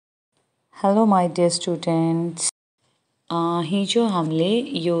Hello my dear students हिजो हामीले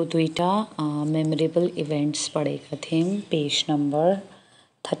यो दुईटा मेमोरेबल इभेन्ट्स पढेका थियौँ पेज नम्बर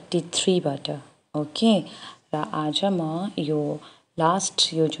 33बाट ओके र आज म यो लास्ट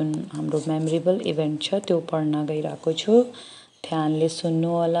यो जुन हाम्रो मेमोरेबल इभेन्ट छ त्यो पढ्न गइरहेको छु ध्यानले सुन्नु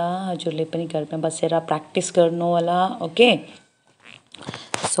होला हजुरले पनि घरमा बसेर प्र्याक्टिस गर्नु होला okay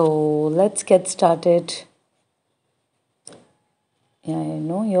so let's get started यहाँ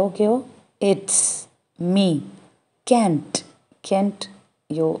हेर्नु यो के हो It's me, Kent. Kent,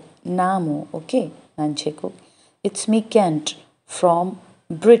 यो नाम हो, okay? मान्छेको. It's me, Kent, from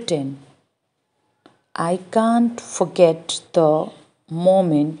Britain. I can't forget the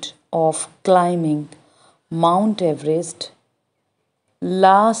moment of climbing Mount Everest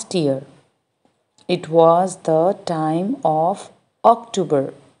last year. It was the time of October.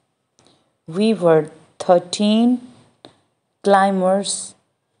 We were 13 climbers,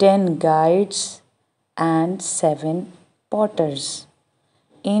 10 guides and 7 porters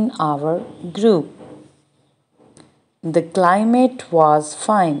in our group. The climate was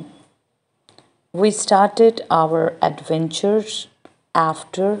fine. We started our adventures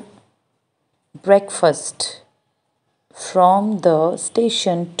after breakfast from the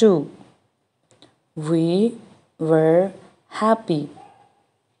station too. We were happy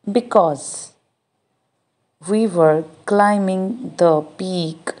because we were climbing the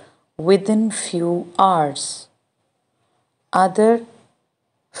peak within few hours. Other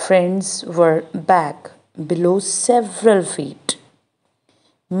friends were back below several feet.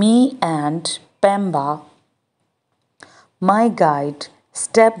 Me and Pemba, my guide,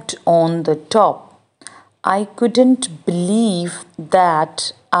 stepped on the top. I couldn't believe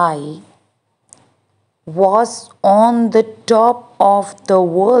that I was on the top of the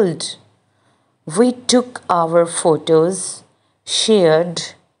world. We took our photos, shared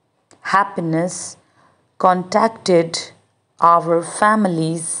happiness, contacted our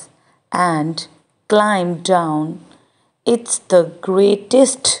families, and climbed down. It's the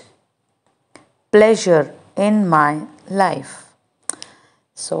greatest pleasure in my life.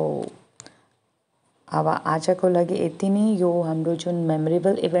 So, अब आजको लागि यति नै यो हाम्रो जुन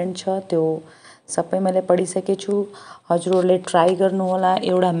memorable event छ त्यो सबै मैले पढिसकेको छु हजुरहरूले ट्राई गर्नु होला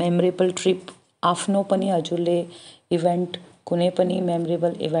एउटा मेमोरेबल ट्रिप आफ्नो पनि हजुरले इभेन्ट कुनै पनि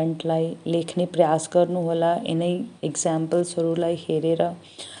मेमोरेबल इभेन्टलाई लेख्ने प्रयास गर्नु होला यिनै एक्जाम्पल्सहरूलाई हेरेर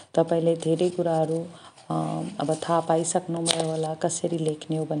तपाईले धेरै कुराहरू अब थाहा पाइसक्नुभयो होला कसरी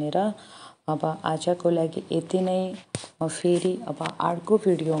लेख्ने हो भनेर अब आजको लागि यति नै म फेरि अब अर्को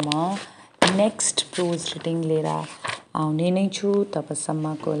भिडियोमा नेक्स्ट प्रोज रिडिङ लिएर आउने नै छु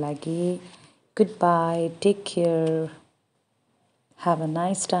तबसम्मको लागि good bye take care have a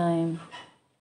nice time